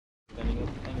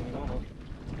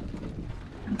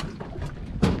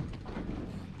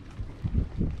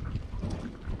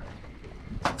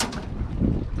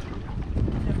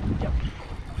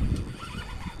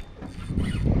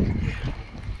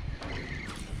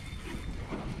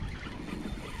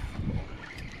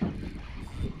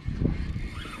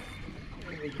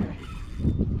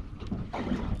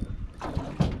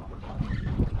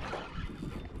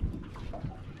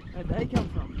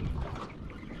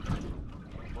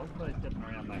Everybody's getting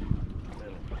around that.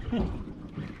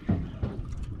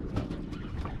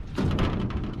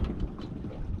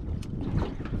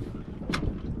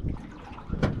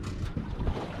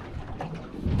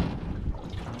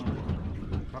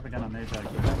 Probably gonna need that.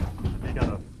 You got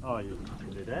a. Oh, you can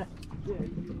do that? Yeah.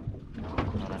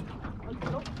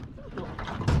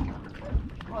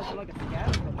 Oh, it's like a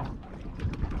scout.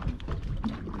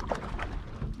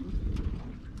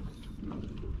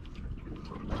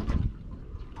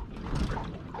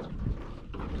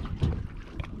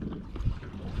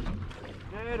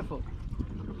 Beautiful.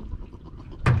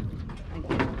 Thank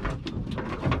you.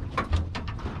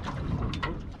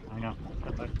 Hang on.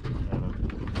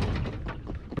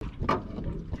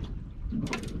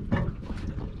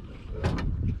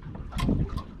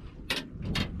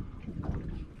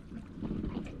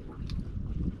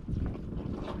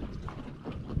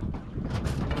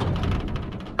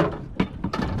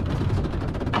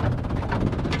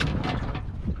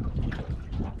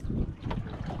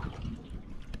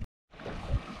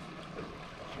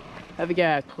 Have a go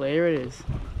how clear it is.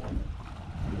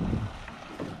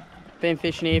 Been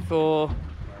fishing here for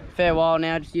a fair while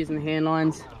now, just using the hand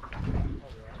lines.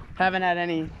 Haven't had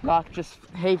any luck, just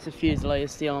heaps of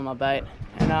fusiliers stealing my bait.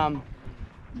 And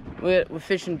we're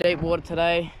fishing deep water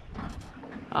today.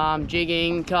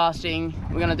 Jigging, casting.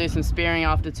 We're gonna do some spearing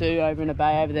after too, over in the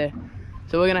bay over there.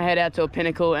 So we're gonna head out to a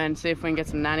pinnacle and see if we can get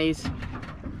some nannies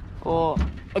or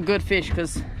a good fish,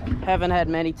 because haven't had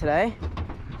many today.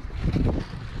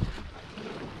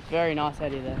 Very nice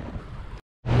out of there.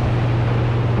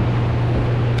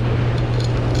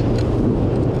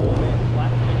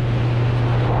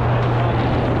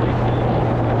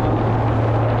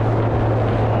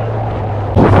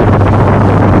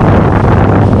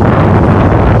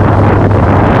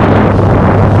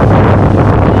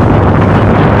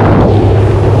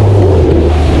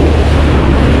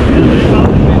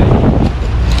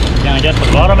 Gonna get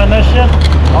the bottom in this shit?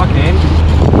 I can.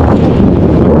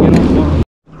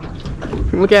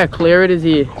 Look how clear it is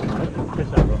here.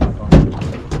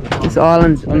 This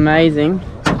island's amazing.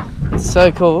 It's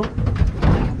so cool.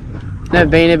 Never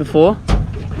been here before.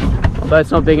 My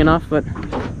boat's not big enough, but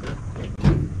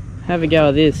have a go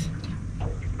at this.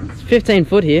 It's 15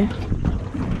 foot here,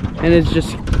 and it's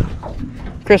just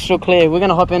crystal clear. We're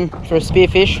gonna hop in for a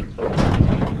spearfish,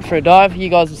 for a dive. You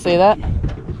guys will see that.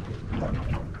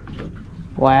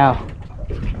 Wow.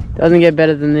 Doesn't get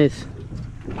better than this.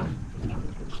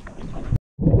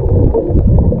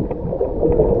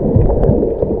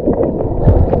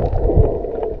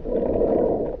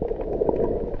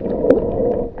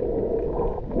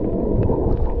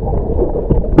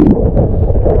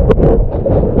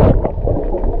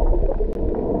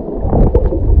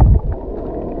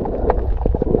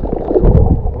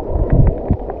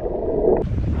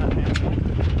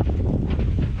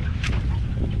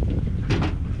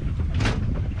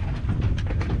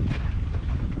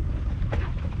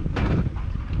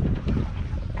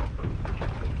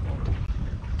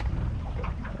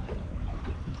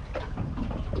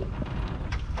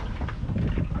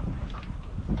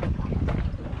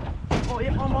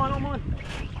 I'm on.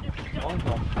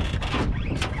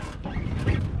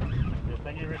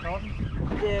 Think you're recording?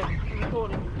 Yeah, I'm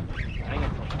recording. Hang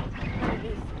on.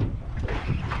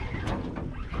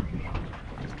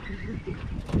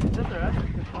 That's alright.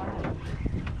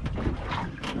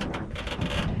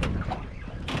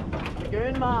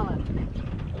 Lagoon marlin.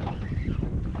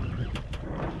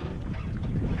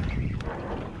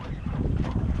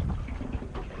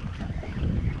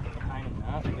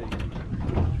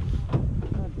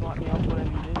 Bite me off, whatever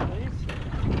you do, please.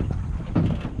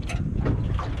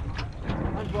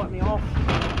 Don't bite me off.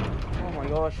 Oh my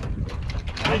gosh.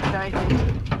 Big Nathan.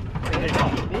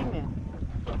 He's big, man.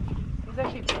 He's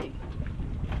actually big.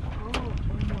 Oh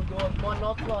my god, my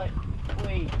knot's like,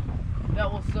 wee. That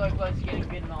was so close to getting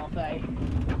bitten off, eh?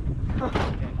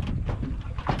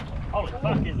 Holy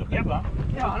fuck, here's a pepper.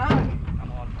 Yeah, I know.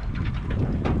 Come on.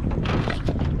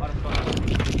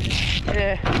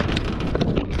 Yeah.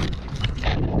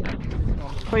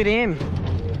 Look at him.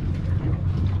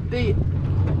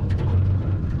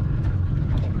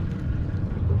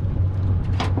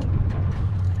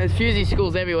 There's fusey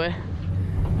schools everywhere.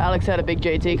 Alex had a big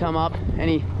GT come up and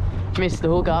he missed the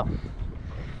hook up.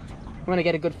 I'm gonna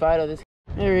get a good photo of this.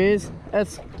 There he is.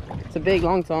 It's a big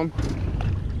long tom.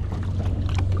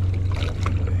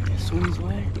 Swim his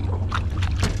way.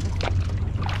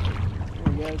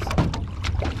 There he goes.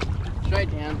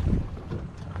 Straight down.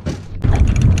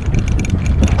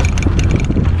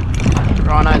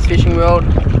 Rhino's Fishing World.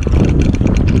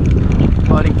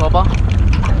 Floating popper.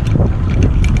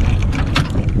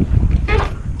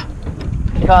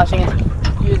 casting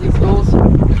use these tools.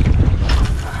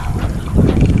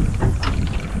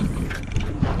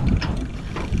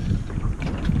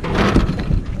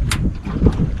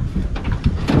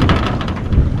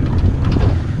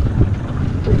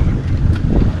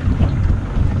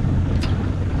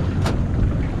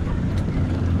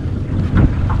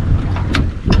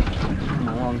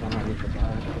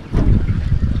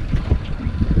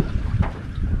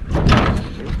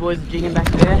 Boys are jigging back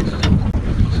there,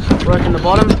 working the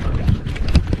bottom.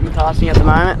 I'm casting at the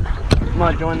moment.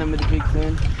 Might join them with the jig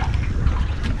soon.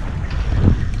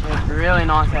 Yeah, it's really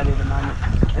nice out here at the moment.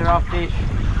 There are fish.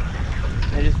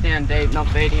 They're just down deep, not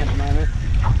feeding at the moment.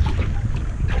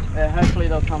 Hopefully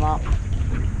they'll come up.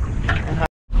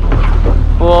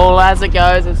 Well, as it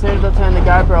goes, as soon as I turn the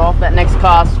GoPro off, that next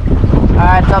cast,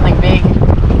 I had something big.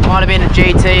 Might have been a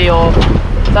GT or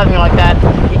something like that.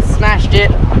 He smashed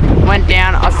it. Went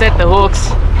down, I set the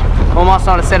hooks, almost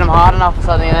not have set them hard enough or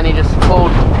something, and then he just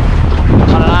pulled.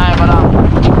 I don't know,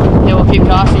 but yeah, we'll keep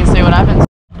casting and see what happens.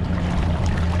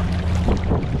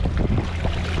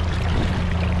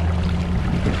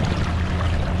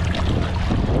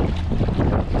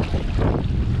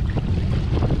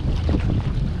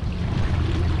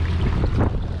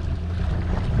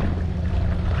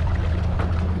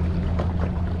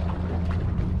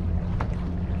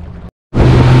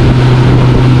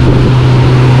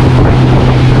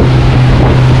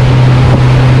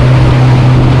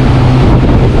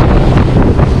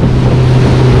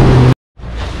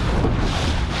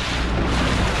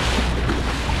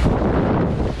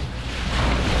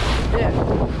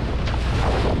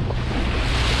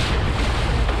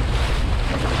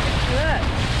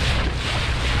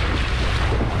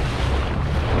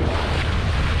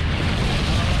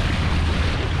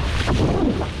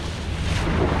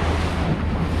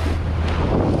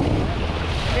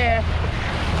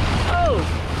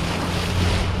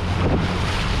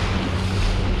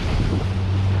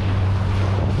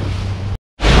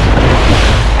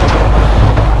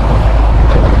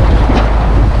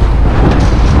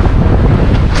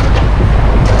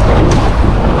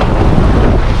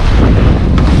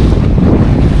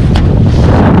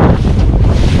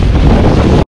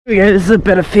 Yeah, this is a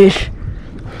better fish.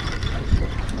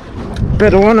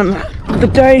 Better one of the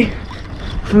day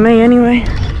for me anyway.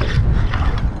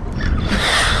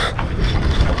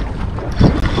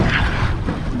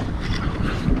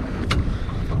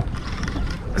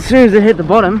 As soon as it hit the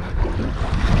bottom,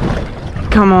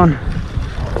 come on.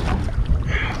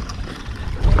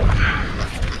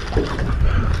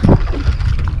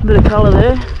 Bit of colour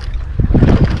there.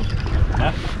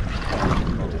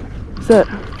 What's that?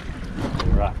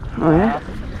 Oh yeah?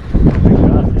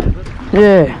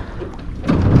 Yeah.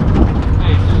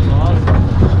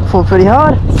 Fought pretty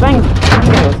hard. Bang!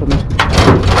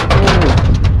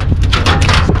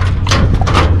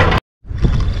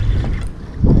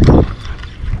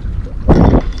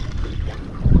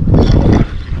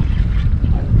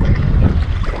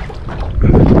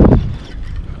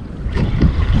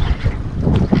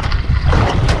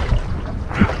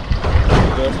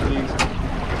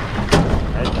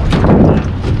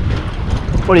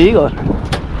 What do you got?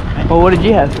 Well, what did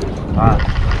you have?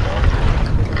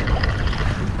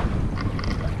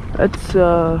 That's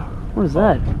what is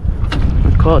that?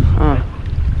 A cod. Oh.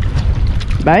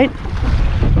 Bait?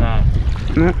 No.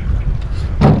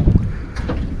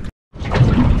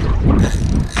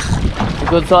 A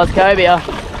good sized cobia.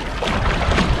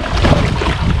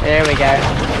 There we go.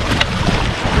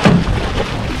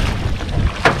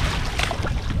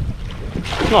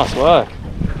 Nice work.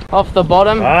 Off the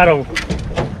bottom.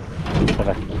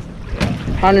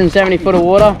 170 foot of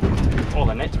water. Oh,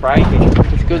 the net's breaking.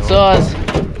 It's good size.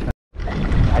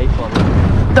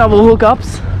 Double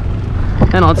hookups.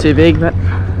 They're not too big, but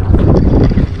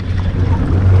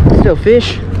still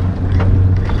fish.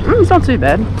 It's not too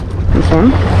bad. This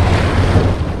one.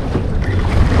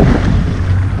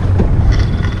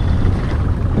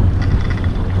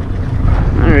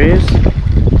 There he is.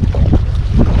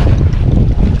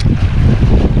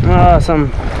 Oh,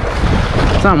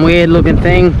 some weird looking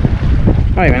thing.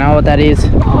 I don't even know what that is.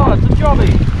 Oh, it's a jobby.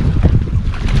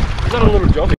 Is that a little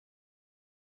jobby?